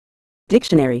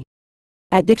Dictionary.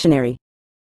 At dictionary.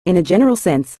 In a general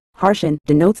sense, harshen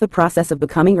denotes the process of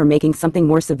becoming or making something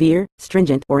more severe,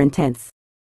 stringent, or intense.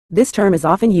 This term is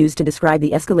often used to describe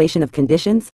the escalation of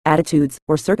conditions, attitudes,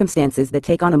 or circumstances that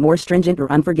take on a more stringent or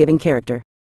unforgiving character.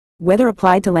 Whether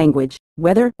applied to language,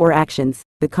 weather, or actions,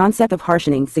 the concept of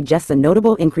harshening suggests a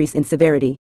notable increase in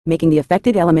severity, making the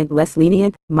affected element less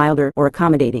lenient, milder, or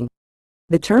accommodating.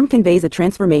 The term conveys a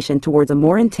transformation towards a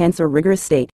more intense or rigorous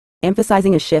state,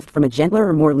 emphasizing a shift from a gentler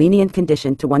or more lenient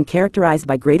condition to one characterized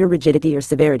by greater rigidity or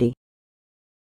severity.